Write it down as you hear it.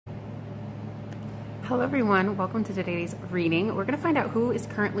Hello everyone, welcome to today's reading. We're going to find out who is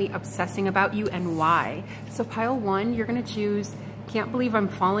currently obsessing about you and why. So pile 1, you're going to choose can't believe I'm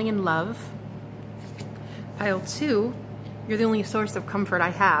falling in love. Pile 2, you're the only source of comfort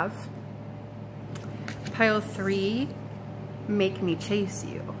I have. Pile 3, make me chase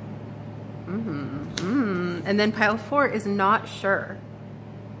you. And then pile 4 is not sure.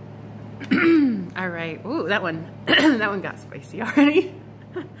 All right. Ooh, that one, that one got spicy already.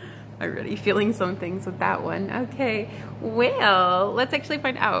 Already feeling some things with that one. Okay, well, let's actually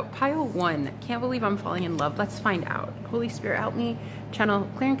find out. Pile 1, can't believe I'm falling in love. Let's find out. Holy Spirit, help me channel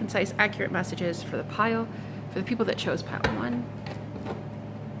clear and concise, accurate messages for the pile, for the people that chose pile 1.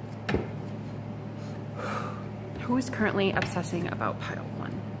 Who is currently obsessing about pile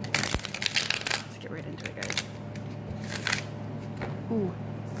 1? Let's get right into it, guys. Ooh.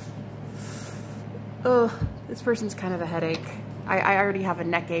 Oh, this person's kind of a headache. I already have a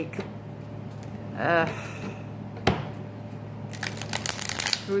neck ache.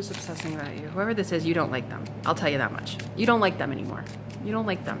 Who's obsessing about you? Whoever this is, you don't like them. I'll tell you that much. You don't like them anymore. You don't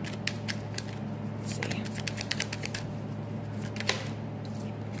like them. Let's see.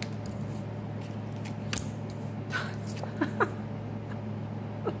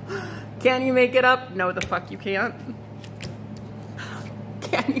 Can you make it up? No, the fuck you can't.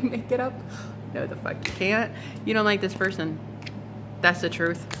 Can you make it up? No, the fuck you can't. You don't like this person. That's the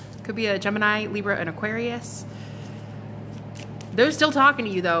truth. Could be a Gemini, Libra, and Aquarius. They're still talking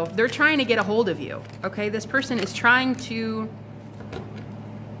to you though. They're trying to get a hold of you. Okay, this person is trying to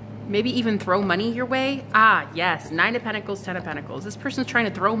maybe even throw money your way. Ah, yes, 9 of Pentacles, 10 of Pentacles. This person's trying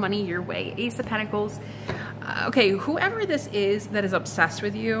to throw money your way. Ace of Pentacles. Okay, whoever this is that is obsessed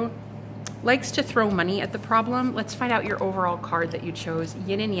with you likes to throw money at the problem. Let's find out your overall card that you chose.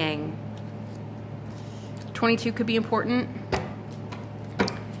 Yin and Yang. 22 could be important.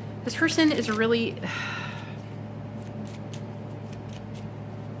 This person is really,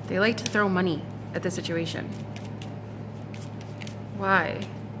 they like to throw money at the situation. Why?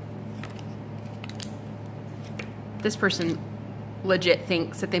 This person legit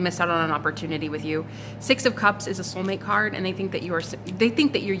thinks that they missed out on an opportunity with you. 6 of Cups is a soulmate card, and they think that you're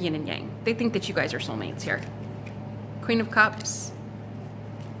yin and yang. They think that you guys are soulmates here. Queen of Cups.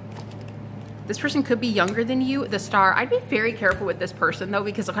 This person could be younger than you. The Star. I'd be very careful with this person though,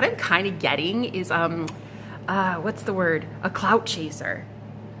 because what I'm kind of getting is, what's the word? A clout chaser.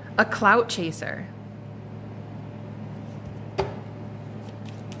 A clout chaser.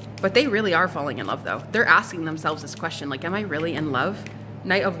 But they really are falling in love though. They're asking themselves this question, like, am I really in love?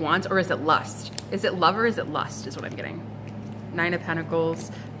 Knight of Wands, or is it lust? Is it love or is it lust is what I'm getting. 9 of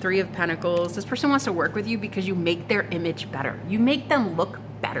Pentacles, 3 of Pentacles. This person wants to work with you because you make their image better. You make them look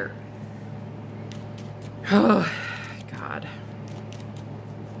better. Oh, God.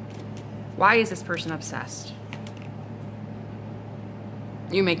 Why is this person obsessed?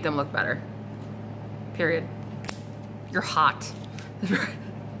 You make them look better. Period. You're hot.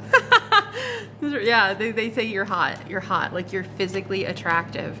 Yeah, they say you're hot. You're hot. Like, you're physically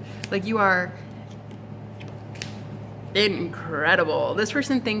attractive. Like, you are incredible. This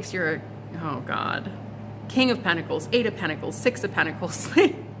person thinks you're, oh, God. King of Pentacles, 8 of Pentacles, 6 of Pentacles.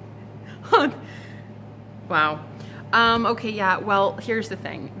 Wow. Okay, yeah, well, here's the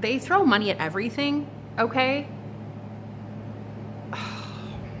thing. They throw money at everything, okay?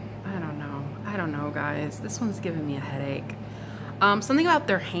 I don't know, guys. This one's giving me a headache. Something about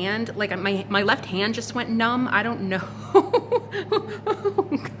their hand, like my left hand just went numb. I don't know.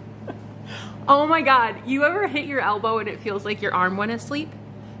 Oh my God. You ever hit your elbow and it feels like your arm went asleep?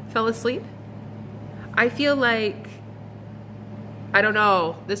 Fell asleep? I feel like, I don't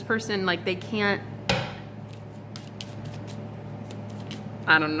know, this person, like, they can't,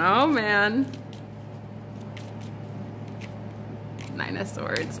 I don't know, man. 9 of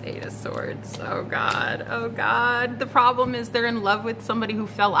Swords, 8 of Swords. Oh God, oh God. The problem is they're in love with somebody who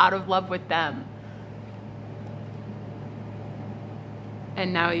fell out of love with them.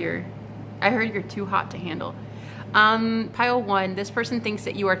 And now I heard you're too hot to handle. Pile 1, this person thinks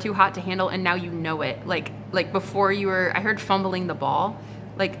that you are too hot to handle and now you know it. Like before you were, I heard fumbling the ball.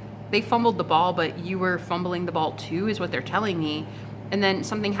 Like, they fumbled the ball, but you were fumbling the ball too, is what they're telling me. And then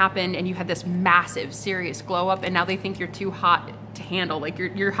something happened and you had this massive, serious glow up, and now they think you're too hot to handle. Like,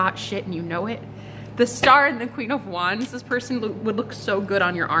 you're hot shit and you know it. The Star and the Queen of Wands, this person would look so good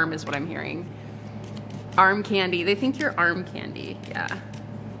on your arm is what I'm hearing. Arm candy. They think you're arm candy. Yeah.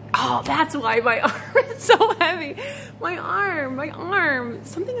 Oh, that's why my arm is so heavy. My arm.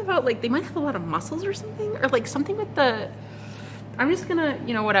 Something about, like, they might have a lot of muscles or something, or like something with the, I'm just gonna,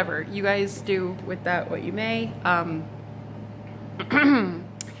 you know, whatever. You guys do with that what you may.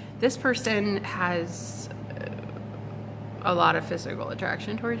 This person has a lot of physical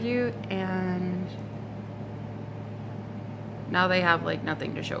attraction towards you, and now they have like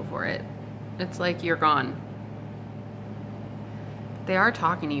nothing to show for it. It's like you're gone. They are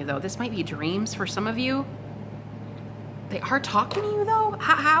talking to you though. This might be dreams for some of you. They are talking to you though?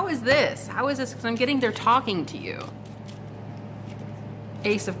 How is this? How is this? Because I'm getting they're talking to you.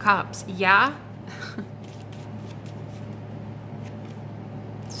 Ace of Cups. Yeah?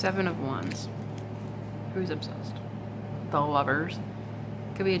 Seven of Wands. Who's obsessed? The Lovers.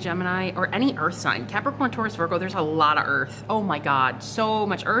 Could be a Gemini or any earth sign. Capricorn, Taurus, Virgo. There's a lot of earth. Oh my God. So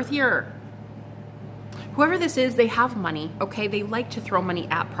much earth here. Whoever this is, they have money, okay? They like to throw money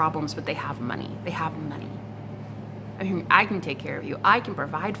at problems, but they have money. They have money. I mean, I can take care of you. I can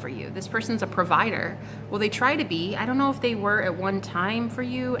provide for you. This person's a provider. Well, they try to be. I don't know if they were at one time for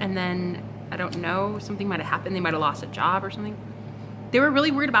you, and then, I don't know, something might have happened. They might have lost a job or something. They were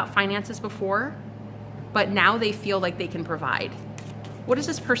really worried about finances before, but now they feel like they can provide. What does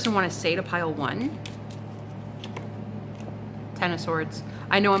this person want to say to pile one? Ten of Swords.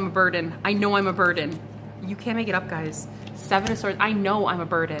 I know I'm a burden. I know I'm a burden. You can't make it up, guys. Seven of Swords. I know I'm a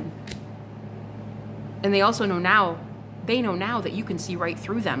burden. And they also know now, they know now that you can see right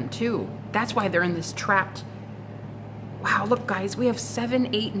through them too. That's why they're in this trapped. Wow, look guys, we have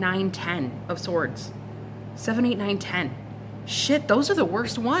 7, 8, 9, 10 of Swords. 7, 8, 9, 10. Shit, those are the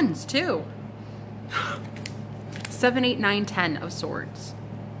worst ones too. 7, 8, 9, 10 of Swords.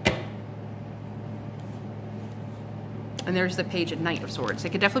 And there's the Page of Knight of Swords. It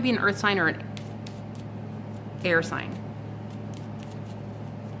could definitely be an earth sign or an air sign.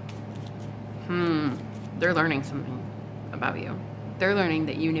 They're learning something about you. They're learning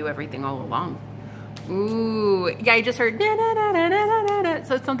that you knew everything all along. Ooh, yeah, I just heard da, da, da, da, da, da, da.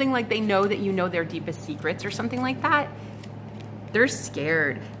 So it's something like they know that you know their deepest secrets or something like that. They're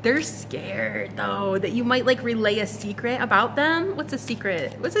scared. They're scared though that you might like relay a secret about them. What's a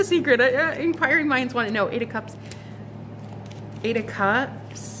secret? What's a secret? Inquiring minds want to know. 8 of Cups. 8 of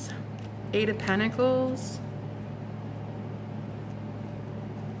Cups. 8 of Pentacles.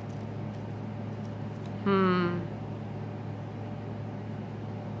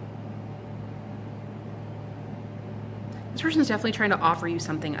 This person's definitely trying to offer you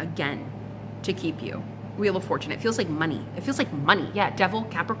something again to keep you. Wheel of Fortune. It feels like money. It feels like money. Yeah, Devil,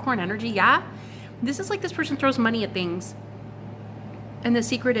 Capricorn energy. Yeah. This is like this person throws money at things. And the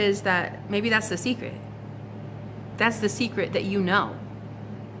secret is that maybe that's the secret. That's the secret that you know.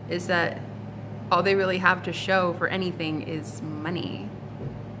 Is that all they really have to show for anything is money.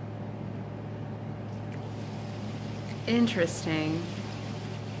 Interesting.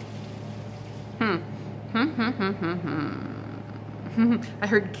 I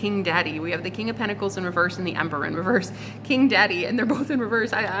heard King Daddy. We have the King of Pentacles in reverse and the Emperor in reverse. King Daddy, and they're both in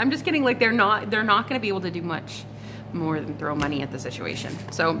reverse. I'm just getting like they're not going to be able to do much more than throw money at the situation.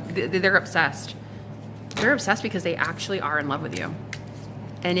 So they're obsessed. They're obsessed because they actually are in love with you,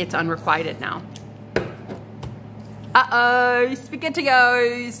 and it's unrequited now. Uh-oh,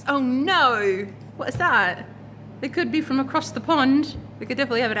 SpaghettiOs. Oh no, what is that? They could be from across the pond. They could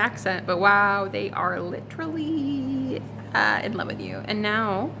definitely have an accent, but wow, they are literally in love with you. And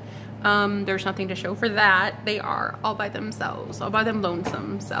now there's nothing to show for that. They are all by themselves, all by them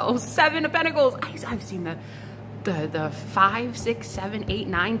lonesome selves. 7 of Pentacles. I've seen the 5, 6, 7, 8,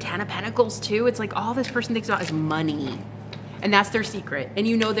 9, 10 of Pentacles too. It's like all this person thinks about is money, and that's their secret. And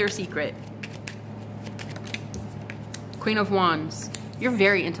you know their secret. Queen of Wands. You're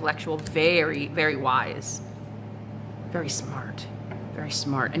very intellectual, very, very wise. Very smart,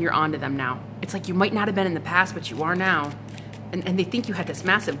 and you're on to them now. It's like you might not have been in the past, but you are now. And they think you had this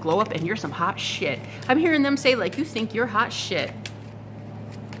massive glow up and you're some hot shit. I'm hearing them say like, you think you're hot shit.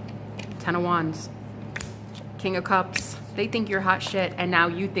 10 of Wands. King of Cups. They think you're hot shit and now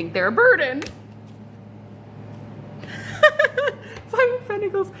you think they're a burden. 5 of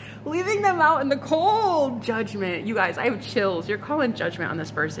Pentacles. Leaving them out in the cold. Judgment. You guys, I have chills. You're calling judgment on this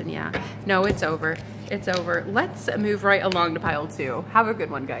person, yeah. No, it's over. It's over. Let's move right along to pile 2. Have a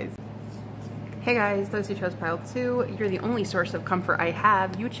good one, guys. Hey guys, those who chose pile 2, you're the only source of comfort I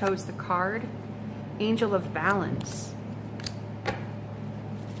have. You chose the card Angel of Balance.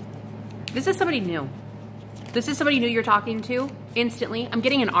 This is somebody new. This is somebody new you're talking to instantly. I'm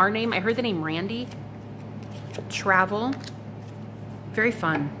getting an R name. I heard the name Randy. Travel. Very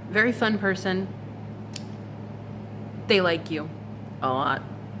fun person. They like you a lot.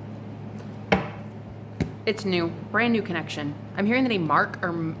 It's new, brand new connection. I'm hearing the name Mark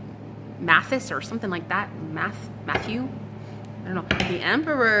or Mathis or something like that. Matthew? I don't know. The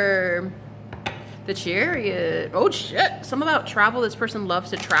Emperor. The Chariot. Oh shit. Something about travel. This person loves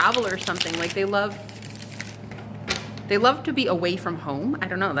to travel or something. Like they love to be away from home. I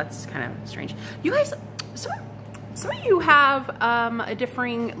don't know. That's kind of strange. You guys, some of you have a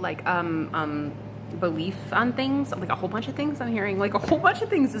differing like belief on things, like a whole bunch of things. I'm hearing like a whole bunch of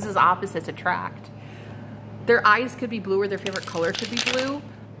things. This is opposites attract. Their eyes could be blue or their favorite color could be blue.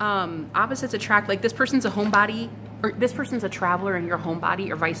 Opposites attract. Like this person's a homebody, or this person's a traveler and you're a homebody,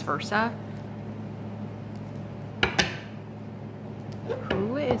 or vice versa.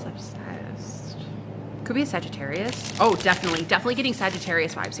 Who is obsessed? Could be a Sagittarius. Oh, definitely getting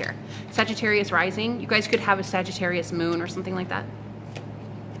Sagittarius vibes here. Sagittarius rising. You guys could have a Sagittarius moon or something like that.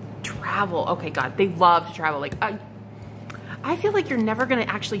 Travel. Okay, God, they love to travel. Like I feel like you're never gonna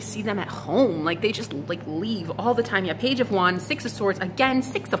actually see them at home. Like they just like leave all the time. Yeah, Page of Wands, Six of Swords, again,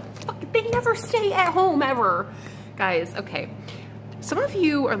 Six of fuck. They never stay at home ever, guys. Okay. Some of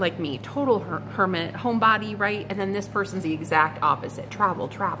you are like me, total hermit, homebody, right? And then this person's the exact opposite. Travel,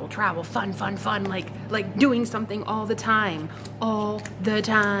 travel, travel, fun, fun, fun, like doing something all the time, all the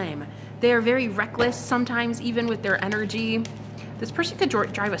time. They are very reckless sometimes, even with their energy. This person could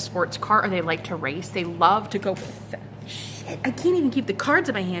drive a sports car, or they like to race. They love to go, shit, I can't even keep the cards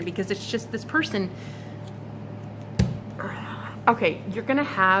in my hand because it's just this person. Okay, you're gonna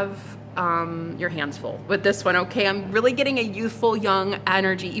have your hands full with this one. Okay, I'm really getting a youthful, young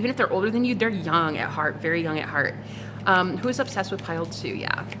energy. Even if they're older than you, they're young at heart, very young at heart. Who is obsessed with pile 2?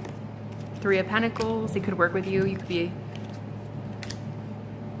 Yeah, Three of Pentacles. They could work with you. You could be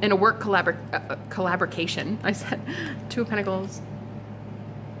in a work collaboration. I said Two of Pentacles.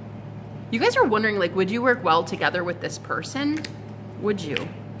 You guys are wondering, like, would you work well together with this person? Would you?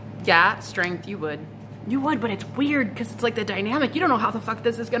 Yeah, Strength, you would. You would, but it's weird because it's like the dynamic. You don't know how the fuck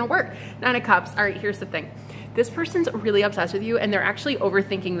this is gonna work. Nine of Cups. All right, here's the thing. This person's really obsessed with you, and they're actually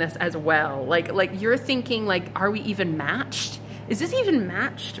overthinking this as well. Like you're thinking, like, are we even matched? Is this even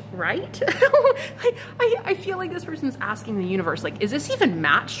matched, right? I feel like this person's asking the universe, like, is this even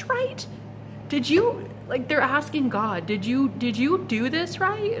matched right? Did you, like, they're asking God, did you do this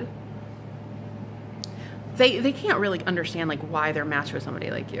right? They can't really understand like why they're matched with somebody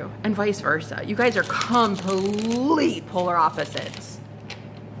like you, and vice versa. You guys are complete polar opposites.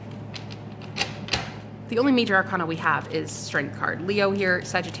 The only major arcana we have is Strength card. Leo here,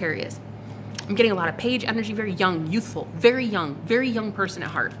 Sagittarius. I'm getting a lot of Page energy, very young, youthful, very young person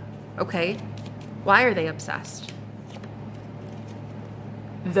at heart. Okay, why are they obsessed?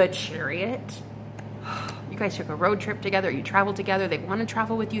 The Chariot. You guys took a road trip together. You traveled together. They want to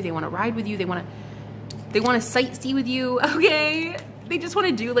travel with you. They want to ride with you. They want to sightsee with you, okay? They just want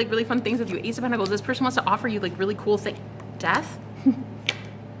to do like really fun things with you. Ace of Pentacles, this person wants to offer you like really cool things. Death?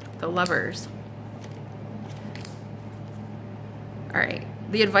 The Lovers. All right,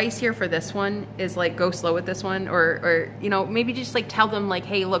 the advice here for this one is like go slow with this one, or you know, maybe just like tell them like,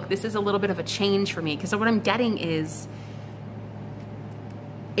 hey, look, this is a little bit of a change for me, because what I'm getting is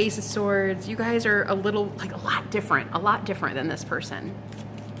Ace of Swords. You guys are a lot different than this person.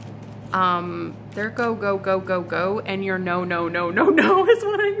 They're go, and you're no is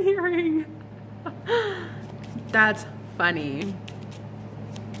what I'm hearing. That's funny.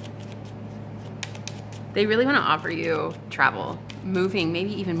 They really want to offer you travel, moving,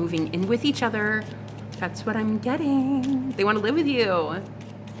 maybe even moving in with each other. That's what I'm getting. They want to live with you.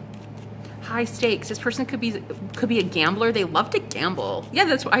 High stakes. This person could be a gambler. They love to gamble. Yeah,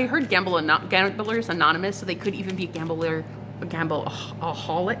 that's what I heard. Gamblers Anonymous, so they could even be a gambler.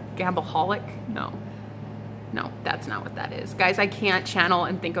 Gambleaholic? No, that's not what that is. Guys, I can't channel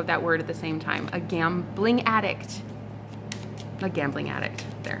and think of that word at the same time. A gambling addict. A gambling addict,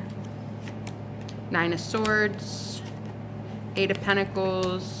 there. Nine of Swords, Eight of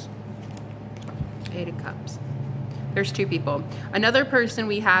Pentacles, Eight of Cups. There's two people. Another person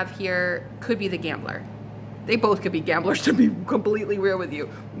we have here could be the gambler. They both could be gamblers, to be completely real with you.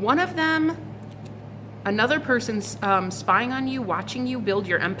 One of them, another person's spying on you, watching you build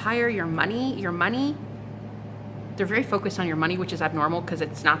your empire, your money. They're very focused on your money, which is abnormal because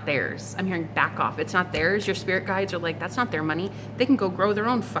it's not theirs. I'm hearing back off. It's not theirs. Your spirit guides are like, that's not their money. They can go grow their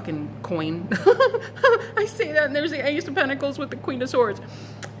own fucking coin. I say that, and there's the Ace of Pentacles with the Queen of Swords.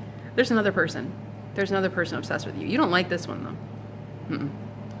 There's another person. There's another person obsessed with you. You don't like this one, though.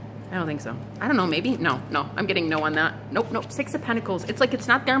 I don't think so. I don't know, maybe? No. I'm getting no on that. Nope. Six of Pentacles. It's like it's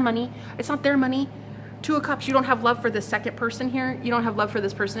not their money. It's not their money. Two of Cups, you don't have love for the second person here. You don't have love for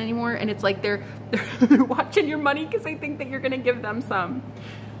this person anymore. And it's like they're watching your money because they think that you're going to give them some.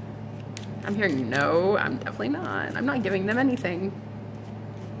 I'm hearing no, I'm definitely not. I'm not giving them anything.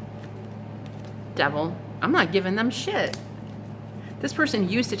 Devil, I'm not giving them shit. This person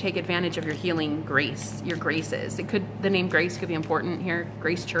used to take advantage of your healing grace, your graces. The name Grace could be important here,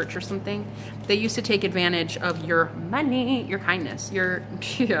 Grace Church or something. They used to take advantage of your money, your kindness,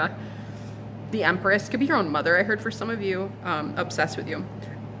 yeah. The Empress could be your own mother. I heard for some of you, obsessed with you.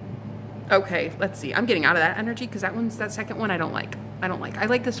 Okay, let's see. I'm getting out of that energy because that second one I don't like. I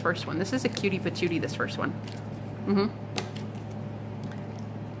like this first one. This is a cutie patootie, this first one.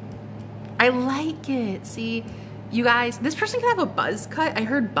 I like it. See, you guys, this person can have a buzz cut. I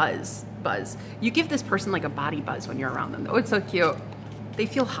heard buzz. You give this person like a body buzz when you're around them. Oh, it's so cute. They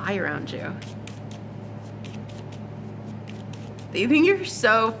feel high around you. They think you're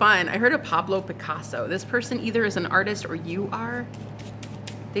so fun. I heard of Pablo Picasso. This person either is an artist or you are.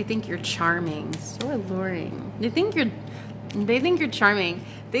 They think you're charming, so alluring. They think you're charming.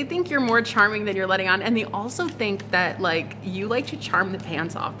 They think you're more charming than you're letting on. And they also think that like you like to charm the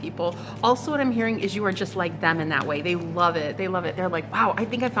pants off people. Also what I'm hearing is you are just like them in that way. They love it. They love it. They're like, wow, I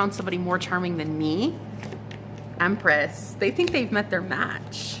think I found somebody more charming than me. Empress. They think they've met their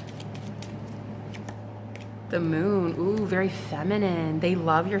match. The Moon. Ooh, very feminine. They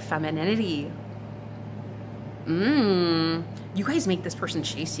love your femininity. You guys make this person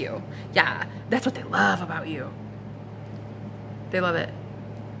chase you. Yeah, that's what they love about you. They love it.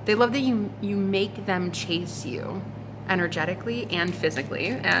 They love that you make them chase you energetically and physically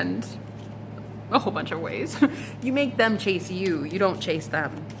and a whole bunch of ways. You make them chase you. You don't chase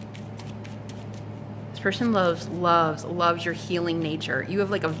them. This person loves your healing nature. You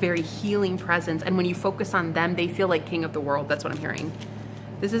have like a very healing presence, and when you focus on them, they feel like king of the world. That's what I'm hearing.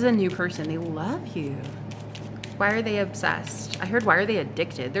 This is a new person. They love you. Why are they obsessed? I heard, why are they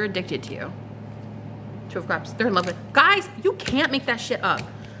addicted? They're addicted to you. Two of Cups. They're in love with... Guys, you can't make that shit up.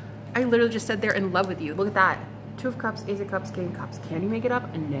 I literally just said they're in love with you. Look at that. Two of Cups, Ace of Cups, King of Cups. Can you make it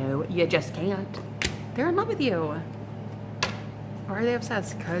up? No, you just can't. They're in love with you. Why are they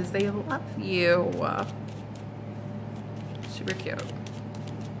obsessed? Because they love you. Super cute.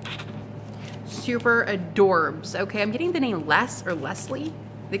 Super adorbs. Okay, I'm getting the name Les or Leslie.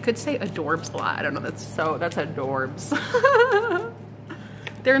 They could say adorbs a lot. I don't know. That's adorbs.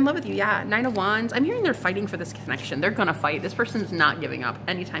 They're in love with you. Yeah. Nine of Wands. I'm hearing they're fighting for this connection. They're going to fight. This person's not giving up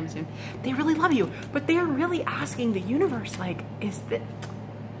anytime soon. They really love you, but they're really asking the universe, like,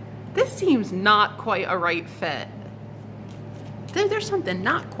 this seems not quite a right fit. There's something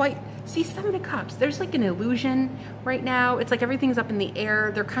not quite. See, Seven of Cups. There's like an illusion right now. It's like everything's up in the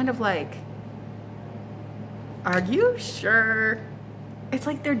air. They're kind of like, are you sure? It's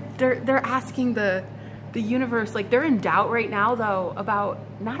like they're asking the universe, like they're in doubt right now though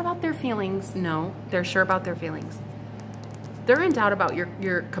not about their feelings. No, they're sure about their feelings. They're in doubt about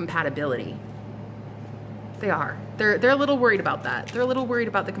your compatibility. They are. They're a little worried about that. They're a little worried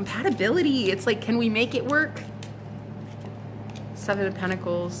about the compatibility. It's like, can we make it work? Seven of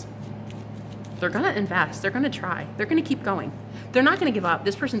Pentacles. They're gonna invest. They're gonna try. They're gonna keep going. They're not gonna give up.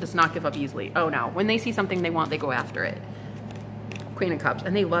 This person does not give up easily. Oh no, when they see something they want, they go after it. Queen of Cups,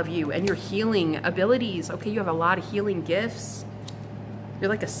 and they love you and your healing abilities. Okay, you have a lot of healing gifts. You're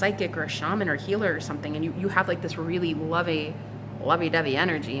like a psychic or a shaman or healer or something, and you have like this really lovey-dovey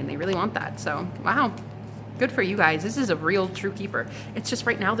energy, and they really want that. So, wow, good for you guys. This is a real true keeper. It's just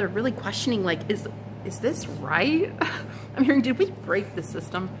right now they're really questioning, like, is this right? I'm hearing, did we break the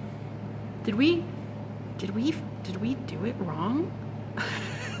system? Did we do it wrong?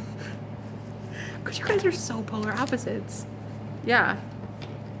 Because you guys are so polar opposites. Yeah.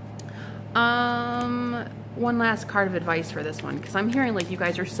 One last card of advice for this one, because I'm hearing like you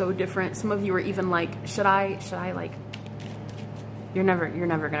guys are so different. Some of you are even like, should I like, you're never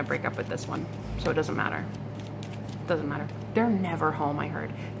gonna break up with this one, so it doesn't matter. It doesn't matter. They're never home. I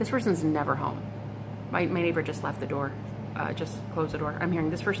heard this person's never home. My neighbor just left the door, just closed the door. I'm hearing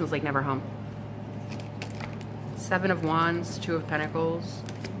this person's like never home. Seven of Wands, Two of Pentacles.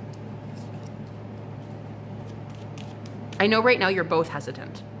 I know right now you're both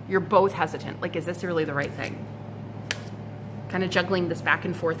hesitant. You're both hesitant. Like, is this really the right thing? Kind of juggling this back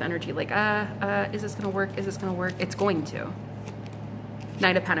and forth energy. Like, is this gonna work? Is this gonna work? It's going to.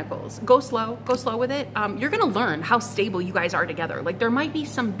 Knight of Pentacles. Go slow with it. You're gonna learn how stable you guys are together. Like, there might be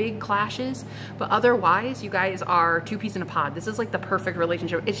some big clashes, but otherwise you guys are two peas in a pod. This is like the perfect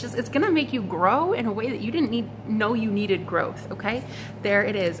relationship. It's gonna make you grow in a way that you didn't know you needed growth, okay? There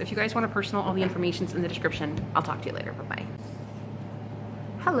it is. If you guys want a personal, all the information's in the description. I'll talk to you later, bye-bye.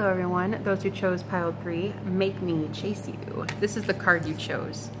 Hello everyone, those who chose pile 3, make me chase you. This is the card you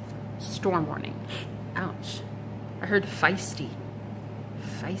chose. Storm warning. Ouch. I heard feisty.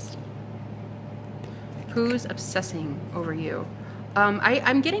 Feisty. Who's obsessing over you?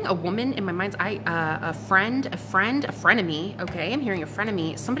 I'm getting a woman in my mind's eye, a frenemy. Okay, I'm hearing a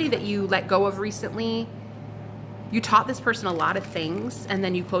frenemy. Somebody that you let go of recently. You taught this person a lot of things, and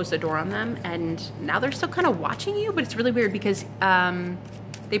then you closed the door on them, and now they're still kind of watching you, but it's really weird because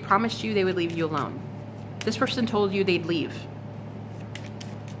they promised you they would leave you alone. This person told you they'd leave,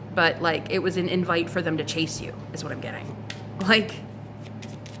 but like it was an invite for them to chase you, is what I'm getting. Like,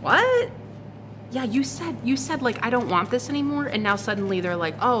 what? Yeah, you said like, I don't want this anymore, and now suddenly they're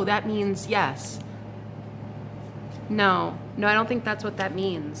like, oh, that means yes. No, I don't think that's what that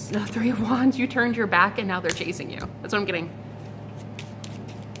means. No, Three of Wands, you turned your back and now they're chasing you. That's what I'm getting.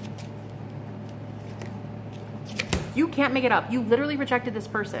 You can't make it up. You literally rejected this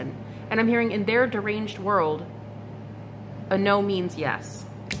person. And I'm hearing in their deranged world, a no means yes.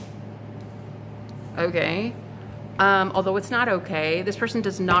 Okay. Although it's not okay, this person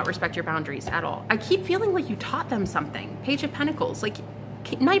does not respect your boundaries at all. I keep feeling like you taught them something. Page of Pentacles, like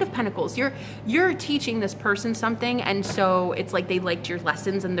Knight of Pentacles. You're teaching this person something, and so it's like they liked your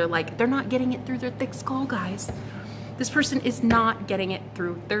lessons, and they're not getting it through their thick skull, guys. This person is not getting it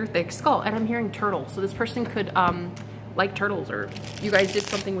through their thick skull. And I'm hearing turtle. So this person could like turtles, or you guys did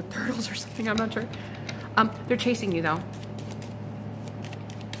something with turtles or something, I'm not sure. They're chasing you though.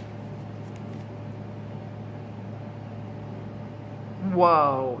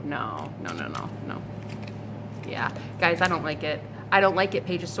 Whoa, no. Yeah, guys, I don't like it. I don't like it,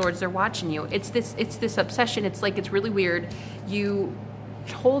 Page of Swords. They're watching you. It's this obsession. It's like, it's really weird. You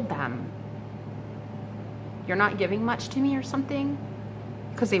told them you're not giving much to me or something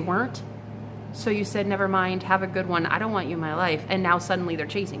because they weren't. So you said, never mind, have a good one. I don't want you in my life. And now suddenly they're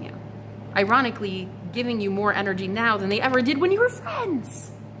chasing you. Ironically, giving you more energy now than they ever did when you were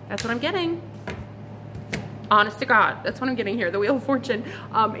friends. That's what I'm getting. Honest to God, that's what I'm getting here. The Wheel of Fortune.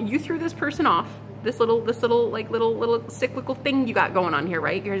 You threw this person off. This little cyclical thing you got going on here,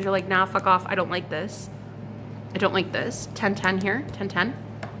 right? You're like, nah, fuck off. I don't like this. I don't like this. 10-10 here. 10-10.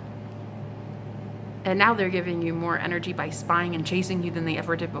 And now they're giving you more energy by spying and chasing you than they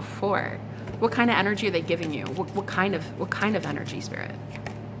ever did before. What kind of energy are they giving you? What kind of energy, Spirit?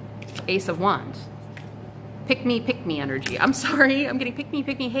 Ace of Wands. Pick me energy. I'm sorry. I'm getting pick me.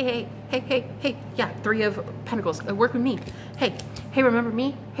 Hey. Yeah, Three of Pentacles. Work with me. Hey, remember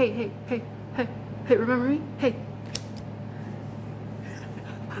me? Hey, remember me? Hey.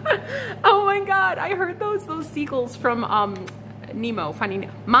 Oh my God, I heard those seagulls from Nemo, Finding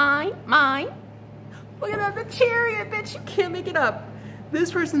Nemo. Mine. Look at that, the chariot, bitch. You can't make it up.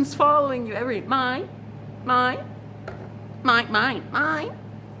 This person's following you every mine.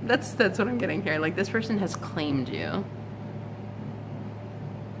 That's what I'm getting here. Like, this person has claimed you.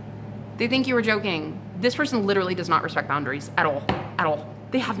 They think you were joking. This person literally does not respect boundaries at all.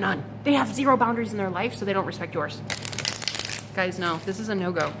 They have none. They have zero boundaries in their life, so they don't respect yours. Guys, no, this is a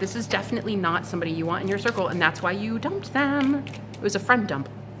no-go. This is definitely not somebody you want in your circle, and that's why you dumped them. It was a friend dump.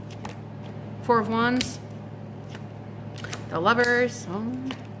 Four of Wands. The Lovers. Oh.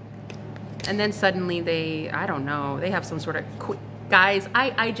 And then suddenly I don't know, they have some sort of... Guys,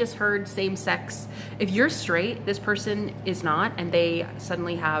 I just heard same sex. If you're straight, this person is not, and they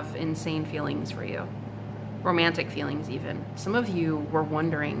suddenly have insane feelings for you. Romantic feelings even. Some of you were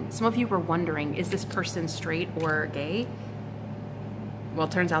wondering, is this person straight or gay? Well,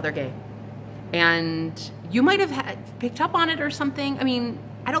 it turns out they're gay. And you might have picked up on it or something. I mean,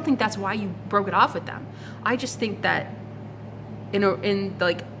 I don't think that's why you broke it off with them. I just think that in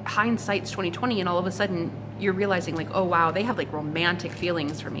like hindsight's 2020, and all of a sudden you're realizing like, oh wow, they have like romantic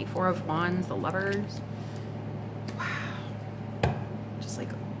feelings for me. Four of Wands, the Lovers. Wow. Just like,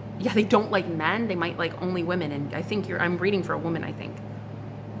 yeah, they don't like men. They might like only women. And I think I'm reading for a woman, I think.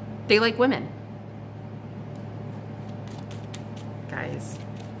 They like women. Guys,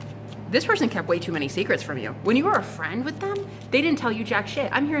 this person kept way too many secrets from you. When you were a friend with them, they didn't tell you jack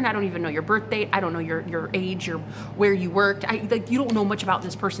shit. I'm hearing, I don't even know your birth date. I don't know your age, where you worked. Like, you don't know much about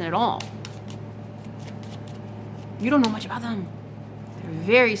this person at all. You don't know much about them. They're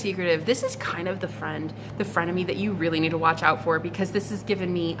very secretive. This is kind of the frenemy that you really need to watch out for, because this has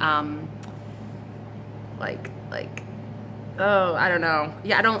given me, like, oh, I don't know.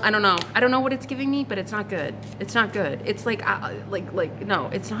 Yeah, I don't know. I don't know what it's giving me, but it's not good. It's not good. It's like, no,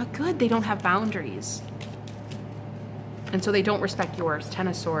 it's not good. They don't have boundaries. And so they don't respect yours. Ten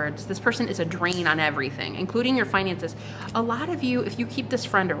of Swords. This person is a drain on everything, including your finances. A lot of you, if you keep this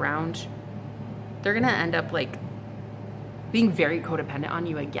friend around, they're going to end up like being very codependent on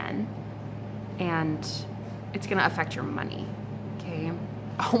you again. And it's going to affect your money. Okay.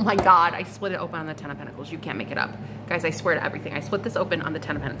 Oh my God, I split it open on the 10 of Pentacles. You can't make it up. Guys, I swear to everything. I split this open on the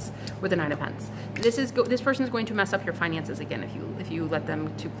 10 of Pentacles with the 9 of Pentacles. This person is going to mess up your finances again if you let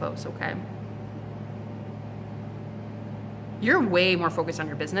them too close, okay? You're way more focused on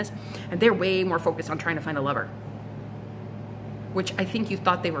your business, and they're way more focused on trying to find a lover. Which I think you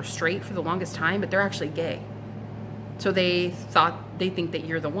thought they were straight for the longest time, but they're actually gay. So they think that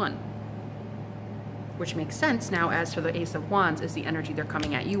you're the one. Which makes sense now as to the Ace of Wands is the energy they're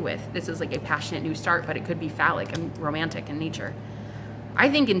coming at you with. This is like a passionate new start, but it could be phallic and romantic in nature. I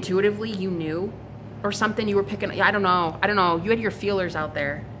think intuitively you knew, or something you were picking, I don't know. You had your feelers out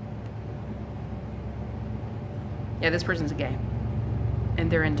there. Yeah, this person's gay.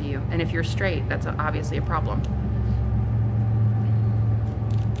 And they're into you. And if you're straight, that's obviously a problem.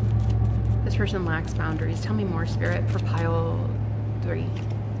 This person lacks boundaries. Tell me more, Spirit, for pile 3.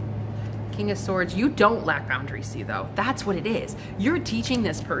 King of Swords. You don't lack boundaries, see, though. That's what it is. You're teaching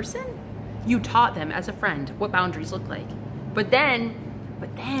this person. You taught them as a friend what boundaries look like. But then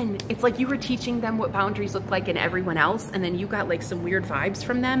it's like you were teaching them what boundaries look like in everyone else, and then you got like some weird vibes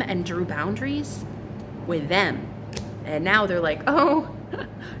from them and drew boundaries with them. And now they're like, oh,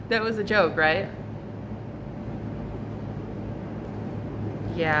 that was a joke, right?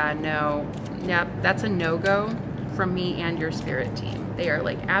 Yeah, no. Yep, that's a no-go from me and your spirit team. They are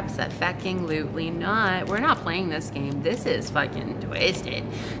like, abso-fucking-lutely not. We're not playing this game. This is fucking twisted.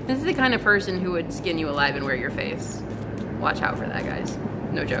 This is the kind of person who would skin you alive and wear your face. Watch out for that, guys.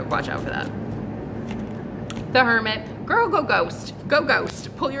 No joke. Watch out for that. The Hermit. Girl, go ghost. Go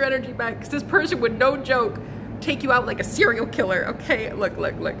ghost. Pull your energy back, because this person would, no joke, take you out like a serial killer. Okay, look.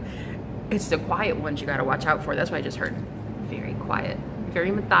 It's the quiet ones you gotta watch out for. That's what I just heard. Very quiet. Very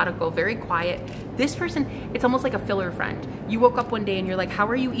methodical, very quiet. This person, it's almost like a filler friend. You woke up one day and you're like, how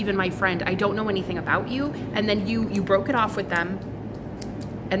are you even my friend? I don't know anything about you. And then you broke it off with them,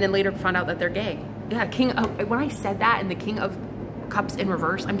 and then later found out that they're gay. Yeah, when I said that and the King of Cups in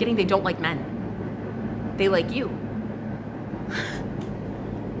reverse, I'm getting they don't like men. They like you.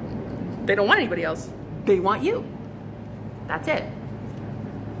 They don't want anybody else. They want you. That's it.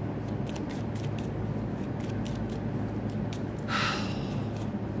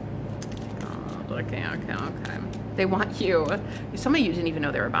 Okay. They want you. Some of you didn't even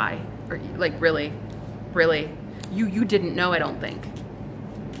know they were bi. Or like, really. You didn't know, I don't think.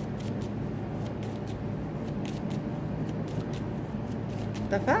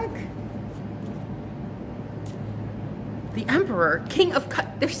 The fuck? The Emperor, King of Cups.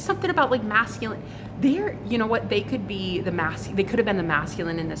 There's something about like masculine. You know what? They could be they could have been the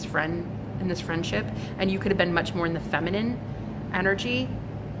masculine in this friendship, and you could have been much more in the feminine energy.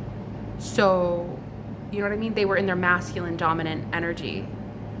 So, you know what I mean? They were in their masculine dominant energy.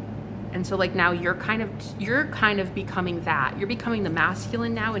 And so like now you're kind of becoming that. You're becoming the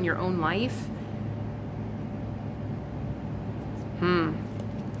masculine now in your own life. And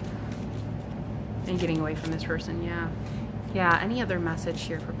getting away from this person, yeah. Yeah, any other message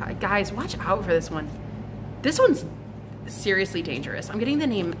here for guys, watch out for this one. This one's seriously dangerous. I'm getting the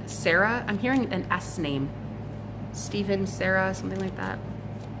name Sarah. I'm hearing an S name. Stephen, Sarah, something like that.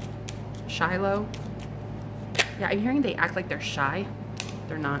 Shiloh. Yeah, I'm hearing they act like they're shy.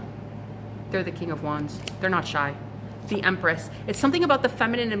 They're not. They're the King of Wands. They're not shy. The Empress. It's something about the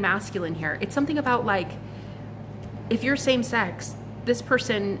feminine and masculine here. It's something about like, if you're same sex, this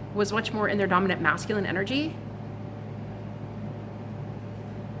person was much more in their dominant masculine energy.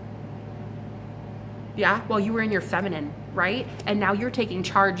 Yeah, well, you were in your feminine, right? And now you're taking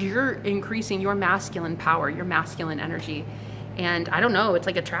charge. You're increasing your masculine power, your masculine energy. And I don't know, it's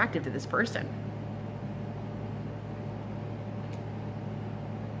like attractive to this person.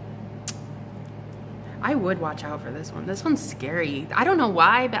 I would watch out for this one. This one's scary. I don't know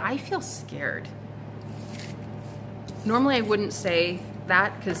why, but I feel scared. Normally I wouldn't say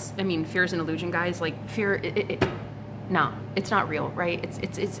that because, I mean, fear is an illusion, guys. Like fear, no, it's not real, right?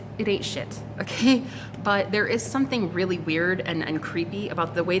 It ain't shit, okay? But there is something really weird and creepy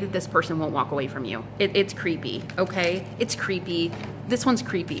about the way that this person won't walk away from you. It's creepy, okay? It's creepy. This one's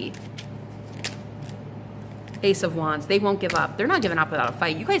creepy. Ace of Wands. They won't give up. They're not giving up without a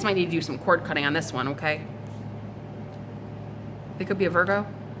fight. You guys might need to do some cord cutting on this one, okay? They could be a Virgo.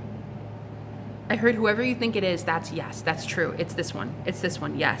 I heard whoever you think it is, yes, that's true. It's this one. It's this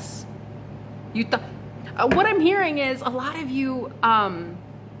one, yes. You thought... what I'm hearing is a lot of you,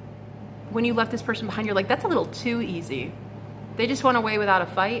 when you left this person behind, you're like, that's a little too easy. They just went away without a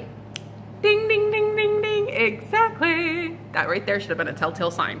fight. Ding, ding, ding, ding, ding. Exactly. That right there should have been a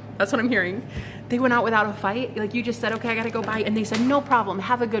telltale sign. That's what I'm hearing. They went out without a fight. Like you just said, okay, I got to go by. And they said, no problem.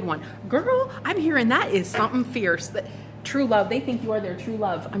 Have a good one. Girl, I'm hearing that is something fierce. True love. They think you are their true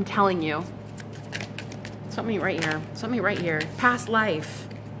love. I'm telling you. Something right here. Something right here. Past life.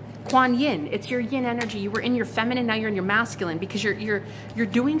 Kuan Yin. It's your yin energy. You were in your feminine, now you're in your masculine because you're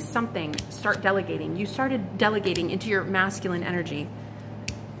doing something. Start delegating. You started delegating into your masculine energy.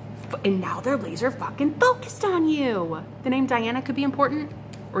 And now they're laser fucking focused on you. The name Diana could be important.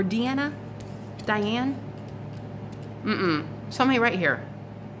 Or Deanna. Diane. Something right here.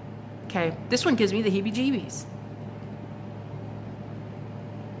 Okay. This one gives me the heebie-jeebies.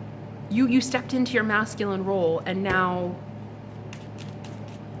 You stepped into your masculine role and now,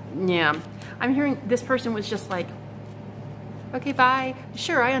 yeah. I'm hearing this person was just like, okay, bye.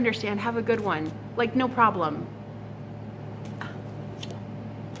 Sure, I understand. Have a good one. Like, no problem.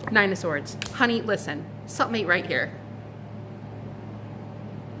 Nine of Swords. Honey, listen. Something ain't right here.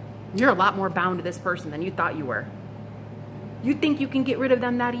 You're a lot more bound to this person than you thought you were. You think you can get rid of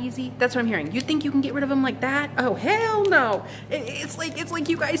them that easy? That's what I'm hearing. You think you can get rid of them like that? Oh, hell no. It's like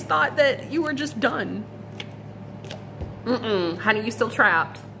you guys thought that you were just done. Honey, you still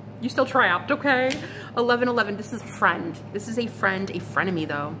trapped. You still trapped, okay? 1111, this is a friend. This is a friend, a frenemy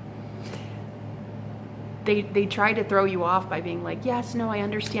though. They try to throw you off by being like, yes, no, I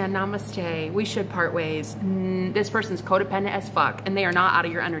understand, namaste, we should part ways. This person's codependent as fuck, and they are not out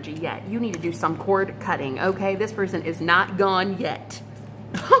of your energy yet. You need to do some cord cutting, okay? This person is not gone yet.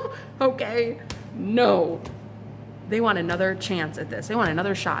 Okay? No. They want another chance at this. They want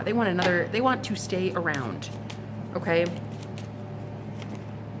another shot. They want to stay around, okay?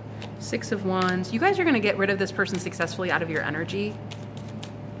 Six of Wands. You guys are gonna get rid of this person successfully out of your energy.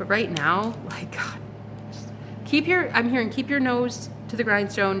 But right now, like, God, I'm hearing, keep your nose to the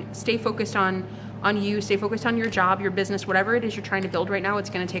grindstone, stay focused on you, stay focused on your job, your business, whatever it is you're trying to build right now, it's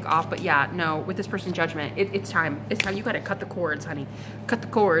gonna take off. But yeah, no, with this person's judgment, it's time. It's time. You gotta cut the cords, honey. Cut the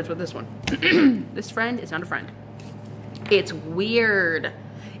cords with this one. This friend is not a friend. It's weird.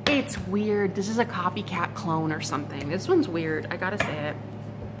 It's weird. This is a copycat clone or something. This one's weird. I gotta say it.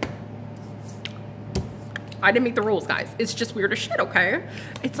 I didn't make the rules, guys. It's just weird as shit, okay?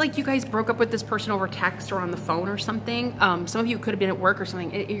 It's like you guys broke up with this person over text or on the phone or something. Some of you could have been at work or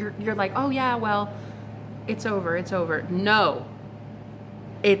something. You're like, oh yeah, well, it's over, it's over. No,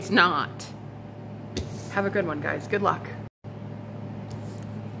 it's not. Have a good one, guys. Good luck.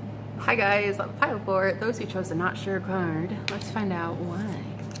 Hi, guys. Pile 4. Those who chose the not sure card. Let's find out why.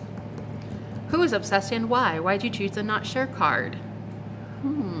 Who is obsessed and why? Why'd you choose the not sure card?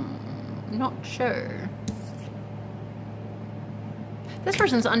 Not sure. This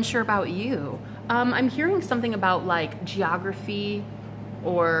person's unsure about you. I'm hearing something about like geography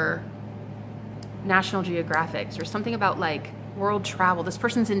or National Geographics or something about like world travel. This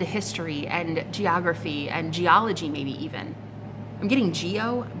person's into history and geography and geology, maybe even. I'm getting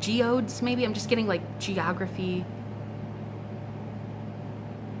geodes maybe. I'm just getting like geography.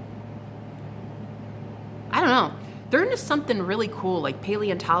 I don't know. They're into something really cool like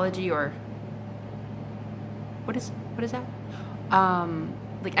paleontology or what is that?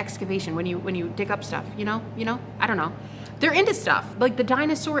 Like excavation, when you dig up stuff, you know, I don't know. They're into stuff like the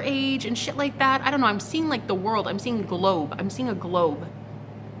dinosaur age and shit like that. I don't know. I'm seeing like the world. I'm seeing globe. I'm seeing a globe.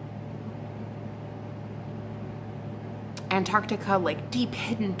 Antarctica, like deep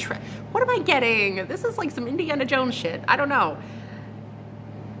hidden what am I getting? This is like some Indiana Jones shit. I don't know.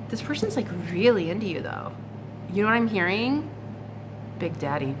 This person's like really into you though. You know what I'm hearing? Big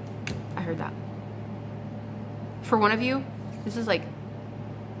Daddy. I heard that. For one of you, this is like,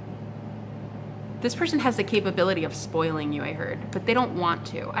 this person has the capability of spoiling you, I heard, but they don't want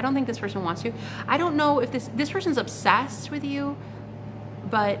to. I don't think this person wants to. I don't know if this person's obsessed with you,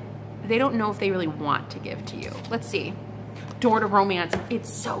 but they don't know if they really want to give to you. Let's see. Door to romance.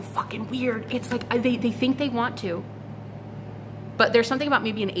 It's so fucking weird. It's like they think they want to, but there's something about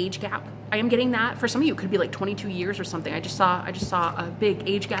maybe an age gap. I am getting that. For some of you, it could be like 22 years or something. I just saw a big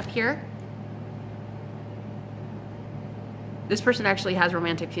age gap here. This person actually has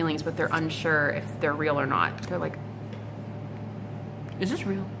romantic feelings, but they're unsure if they're real or not. They're like, is this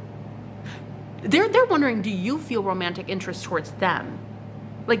real? They're wondering, do you feel romantic interest towards them?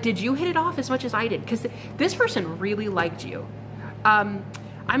 Like, did you hit it off as much as I did? Because this person really liked you. I'm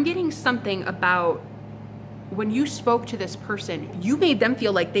getting something about when you spoke to this person, you made them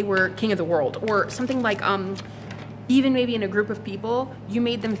feel like they were king of the world, or something like, even maybe in a group of people, you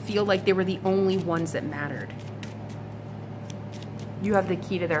made them feel like they were the only ones that mattered. You have the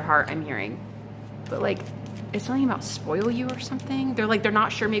key to their heart, I'm hearing. But like, it's something about spoil you or something. They're like, they're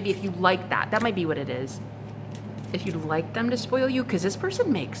not sure maybe if you like that. That might be what it is. If you'd like them to spoil you, because this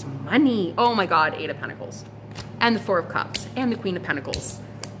person makes money. Oh my God, 8 of Pentacles. And the 4 of Cups. And the Queen of Pentacles.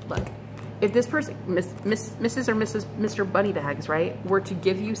 Look, if this person, Mrs. or Mr. Bunny Bags, right, were to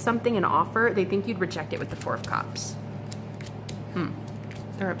give you something, an offer, they think you'd reject it with the Four of Cups.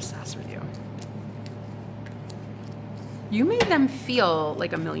 They're obsessed with you. You made them feel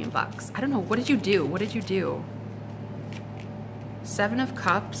like $1,000,000. I don't know. What did you do? What did you do? Seven of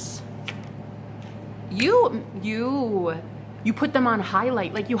Cups. You put them on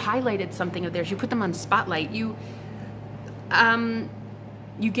highlight. Like you highlighted something of theirs. You put them on spotlight. You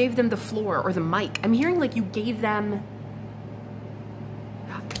gave them the floor or the mic. I'm hearing like you gave them,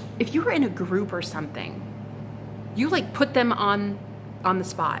 if you were in a group or something, you like put them on the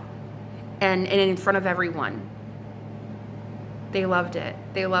spot and in front of everyone. They loved it.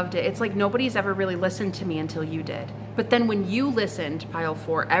 They loved it. It's like nobody's ever really listened to me until you did. But then when you listened, pile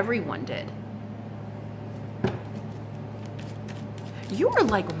 4, everyone did. You were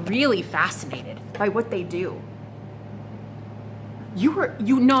like really fascinated by what they do.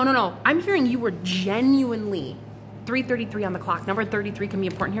 No. I'm hearing you were genuinely, 3:33 on the clock, number 33 can be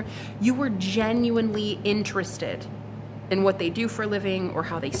important here. You were genuinely interested in what they do for a living or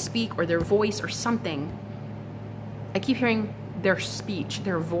how they speak or their voice or something. I keep hearing their speech,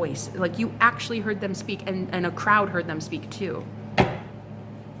 their voice. Like you actually heard them speak and a crowd heard them speak too.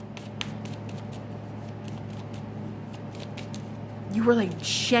 You were like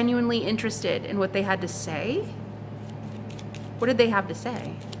genuinely interested in what they had to say. What did they have to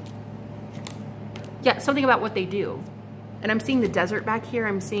say? Yeah, something about what they do. And I'm seeing the desert back here.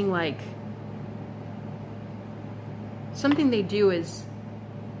 I'm seeing like something they do is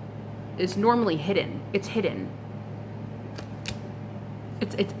normally hidden. It's hidden.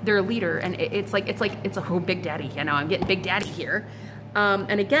 They're a leader, and it's a big daddy. You know, I'm getting big daddy here.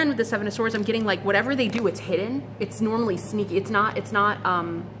 And again, with the Seven of Swords, I'm getting like whatever they do, it's hidden. It's normally sneaky. It's not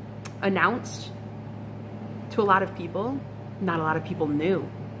announced to a lot of people. Not a lot of people knew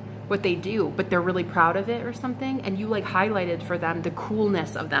what they do, but they're really proud of it or something. And you like highlighted for them the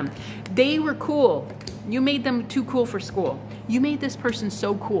coolness of them. They were cool. You made them too cool for school. You made this person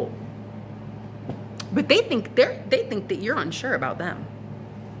so cool. But they think that you're unsure about them.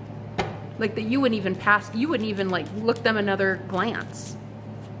 Like that you wouldn't even like look them another glance.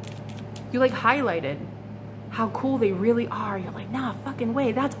 You like highlighted how cool they really are. You're like, nah, fucking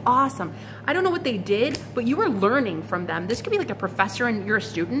way, that's awesome. I don't know what they did, but you were learning from them. This could be like a professor and you're a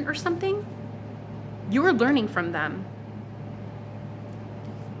student or something. You were learning from them.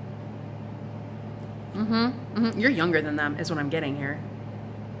 You're younger than them is what I'm getting here.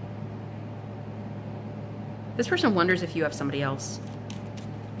 This person wonders if you have somebody else.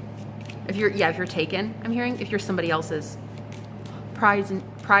 If you're taken, I'm hearing, if you're somebody else's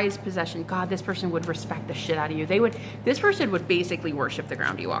prized possession, God, this person would respect the shit out of you. This person would basically worship the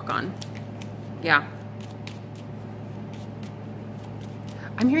ground you walk on. Yeah.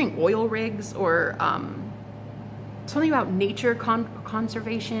 I'm hearing oil rigs or something about nature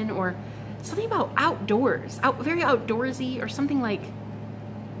conservation or something about outdoors, very outdoorsy or something like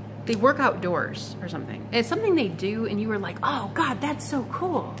they work outdoors or something. It's something they do and you were like, oh God, that's so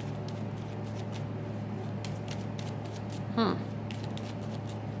cool. I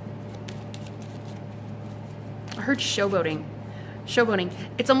heard showboating. Showboating.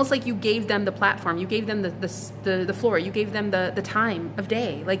 It's almost like you gave them the platform. You gave them the floor. You gave them the time of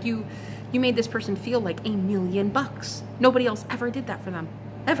day. Like you made this person feel like $1,000,000. Nobody else ever did that for them.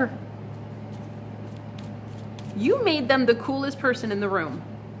 Ever. You made them the coolest person in the room.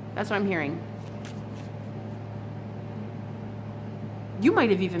 That's what I'm hearing. You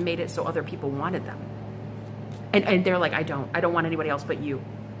might have even made it so other people wanted them. And they're like, I don't want anybody else but you.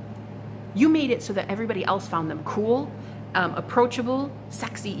 You made it so that everybody else found them cool, approachable,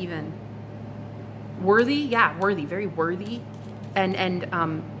 sexy even. Worthy, yeah, worthy, very worthy.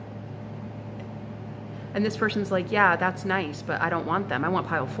 And this person's like, yeah, that's nice, but I don't want them. I want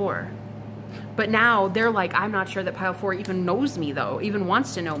pile 4. But now they're like, I'm not sure that pile 4 even knows me though, even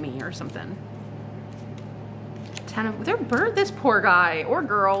wants to know me or something. This poor guy or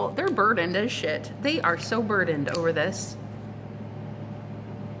girl, they're burdened as shit. They are so burdened over this.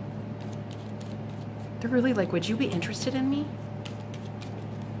 They're really like, would you be interested in me?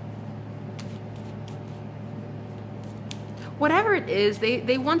 Whatever it is,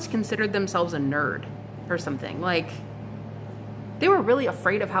 they once considered themselves a nerd or something. Like, they were really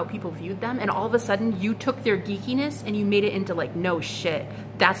afraid of how people viewed them, and all of a sudden you took their geekiness and you made it into like, no shit,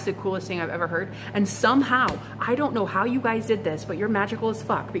 that's the coolest thing I've ever heard. And somehow, I don't know how you guys did this, but you're magical as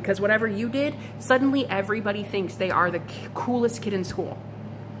fuck, because whatever you did, suddenly everybody thinks they are the coolest kid in school.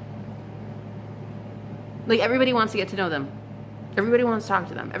 Like everybody wants to get to know them. Everybody wants to talk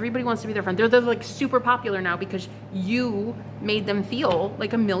to them. Everybody wants to be their friend. They're like super popular now because you made them feel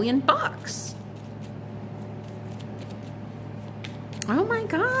like $1 million. Oh my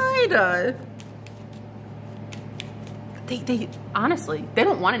God. They honestly, they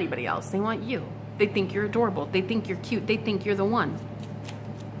don't want anybody else. They want you. They think you're adorable. They think you're cute. They think you're the one.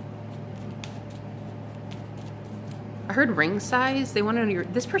 I heard ring size. They want to know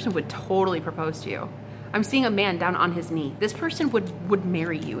this person would totally propose to you. I'm seeing a man down on his knee. This person would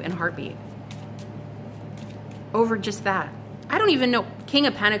marry you in a heartbeat. Over just that. I don't even know. King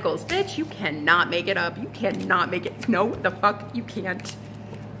of Pentacles. Bitch, you cannot make it up. You cannot make it. No, the fuck, you can't.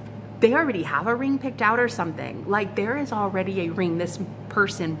 They already have a ring picked out or something. Like, there is already a ring this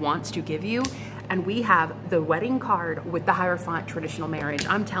person wants to give you. And we have the wedding card with the Hierophant traditional marriage.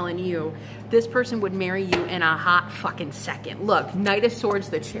 I'm telling you, this person would marry you in a hot fucking second. Look, Knight of Swords,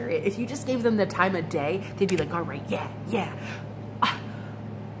 the Chariot. If you just gave them the time of day, they'd be like, all right, yeah, yeah.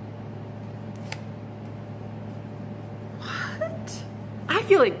 What? I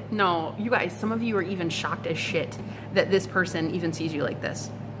feel like, no, you guys, some of you are even shocked as shit that this person even sees you like this.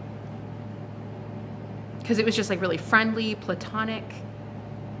 Because it was just like really friendly, platonic.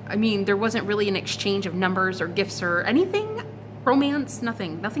 I mean, there wasn't really an exchange of numbers or gifts or anything. Romance,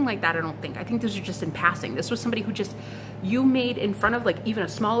 nothing like that, I don't think. I think those are just in passing. This was somebody who just, you made in front of like even a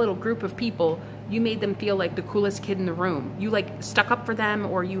small little group of people, you made them feel like the coolest kid in the room. You like stuck up for them,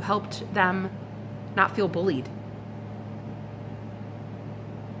 or you helped them not feel bullied.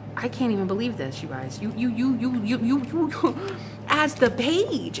 I can't even believe this, you guys. You as the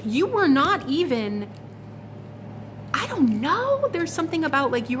page, you were not even, I don't know. There's something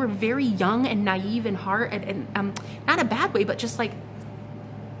about like you were very young and naive in heart, and not a bad way, but just like,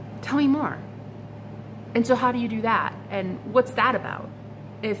 tell me more. And so how do you do that? And what's that about?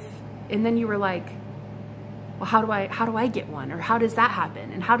 And then you were like, well, how do I get one? Or how does that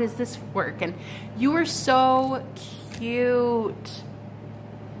happen? And how does this work? And you were so cute.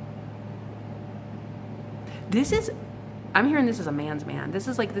 This is, I'm hearing this as a man's man. This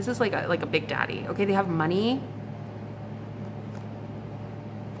is like a big daddy. Okay, they have money.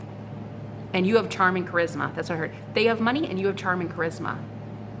 And you have charm and charisma. That's what I heard. They have money and you have charm and charisma.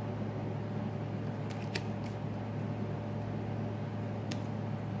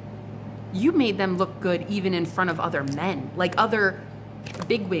 You made them look good even in front of other men, like other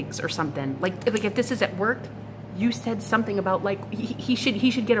bigwigs or something. Like if this is at work, you said something about like he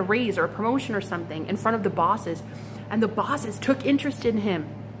should get a raise or a promotion or something in front of the bosses, and the bosses took interest in him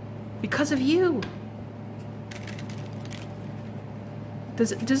because of you.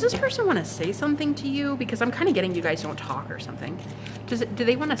 Does this person want to say something to you? Because I'm kind of getting you guys don't talk or something. Do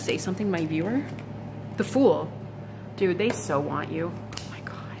they want to say something, my viewer? The Fool. Dude, they so want you. Oh my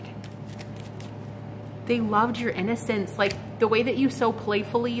God. They loved your innocence. Like the way that you so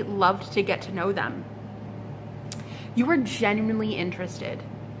playfully loved to get to know them. You were genuinely interested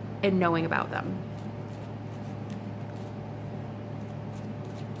in knowing about them.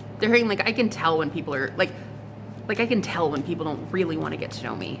 They're hearing like, I can tell when people are like I can tell when people don't really want to get to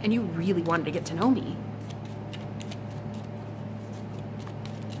know me, and you really wanted to get to know me.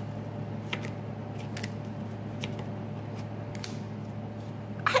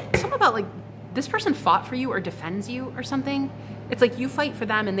 Something about like this person fought for you or defends you or something. It's like you fight for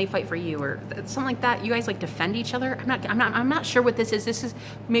them and they fight for you, or something like that. You guys like defend each other. I'm not sure what this is. This is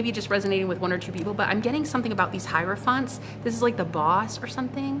maybe just resonating with one or two people, but I'm getting something about these hierophants. This is like the boss or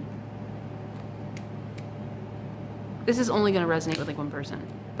something. This is only going to resonate with like one person.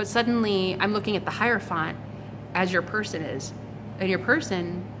 But suddenly I'm looking at the Hierophant as your person is. And your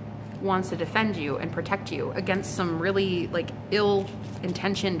person wants to defend you and protect you against some really like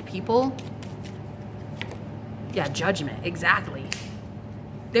ill-intentioned people. Yeah, judgment, exactly.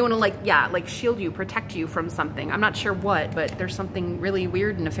 They want to like shield you, protect you from something. I'm not sure what, but there's something really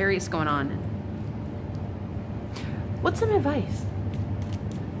weird and nefarious going on. What's some advice?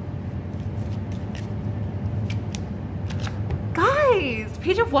 Guys,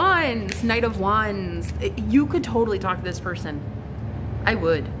 Page of Wands, Knight of Wands. You could totally talk to this person. I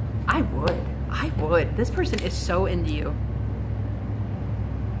would. This person is so into you.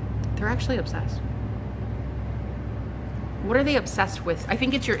 They're actually obsessed. What are they obsessed with? I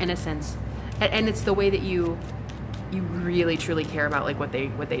think it's your innocence. And it's the way that you really truly care about like what they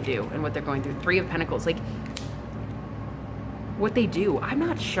do and what they're going through. Three of Pentacles, like what they do. I'm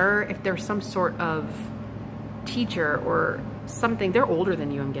not sure if there's some sort of teacher or something. They're older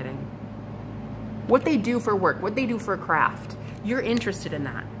than you, I'm getting. What they do for work, what they do for a craft. You're interested in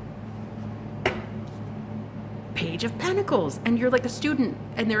that. Page of Pentacles, and you're like a student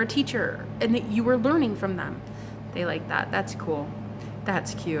and they're a teacher and that you were learning from them. They like that. That's cool.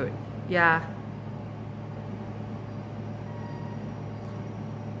 That's cute. Yeah.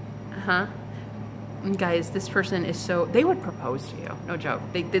 Uh-huh. Guys, this person is so, they would propose to you. No joke.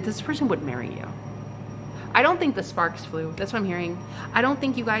 This person would marry you. I don't think the sparks flew. That's what I'm hearing. I don't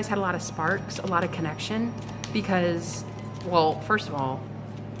think you guys had a lot of sparks, a lot of connection, because, well, first of all,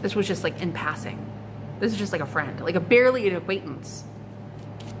 this was just like in passing. This is just like a friend, like a barely an acquaintance.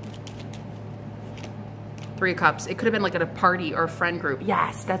 Three of Cups. It could have been like at a party or a friend group.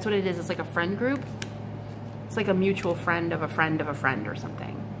 Yes, that's what it is. It's like a friend group. It's like a mutual friend of a friend of a friend or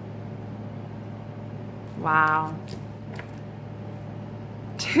something. Wow.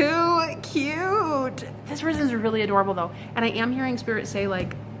 Too cute. This person is really adorable though. And I am hearing Spirit say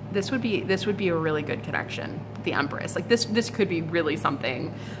like, this would be a really good connection. The Empress. Like this could be really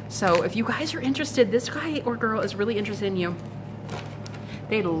something. So if you guys are interested, this guy or girl is really interested in you.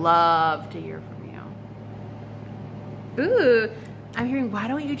 They'd love to hear from you. Ooh, I'm hearing, why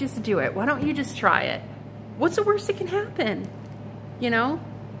don't you just do it? Why don't you just try it? What's the worst that can happen? You know?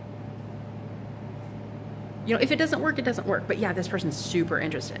 You know, if it doesn't work, it doesn't work. But yeah, this person's super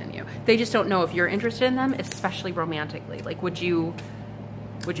interested in you. They just don't know if you're interested in them, especially romantically. Like, would you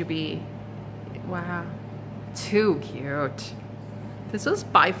be, wow, too cute. This was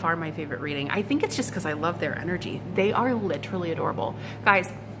by far my favorite reading. I think it's just because I love their energy. They are literally adorable.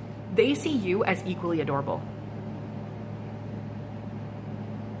 Guys, they see you as equally adorable.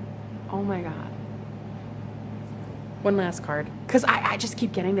 Oh my God. One last card, because I just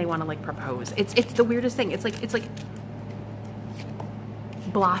keep getting they want to like propose. It's the weirdest thing. It's like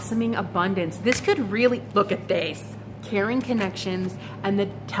blossoming abundance. This could really, look at this, caring connections and the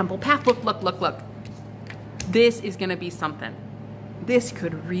temple path. Look. This is gonna be something. This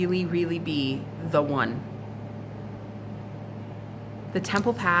could really be the one. The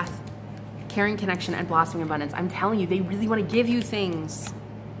temple path, caring connection and blossoming abundance. I'm telling you, they really want to give you things.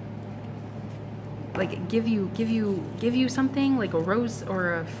 Like give you something, like a rose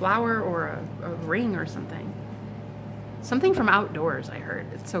or a flower or a ring or something. Something from outdoors, I heard.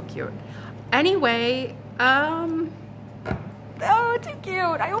 It's so cute. Anyway, oh, too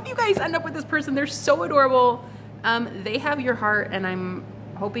cute. I hope you guys end up with this person. They're so adorable. They have your heart and I'm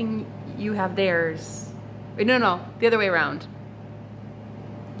hoping you have theirs. Wait, no, the other way around.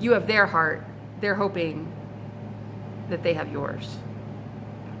 You have their heart. They're hoping that they have yours.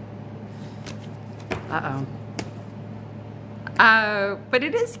 But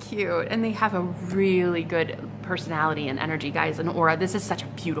it is cute and they have a really good personality and energy, guys, and aura. This is such a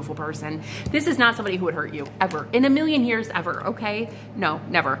beautiful person. This is not somebody who would hurt you ever in a million years ever. Okay, no,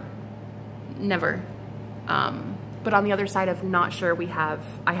 never. But on the other side of not sure,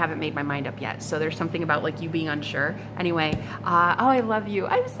 I haven't made my mind up yet. So there's something about like you being unsure. Anyway, oh, I love you.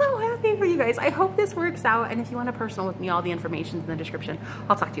 I'm so happy for you guys. I hope this works out. And if you want a personal with me, all the information's in the description.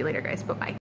 I'll talk to you later, guys. Bye-bye.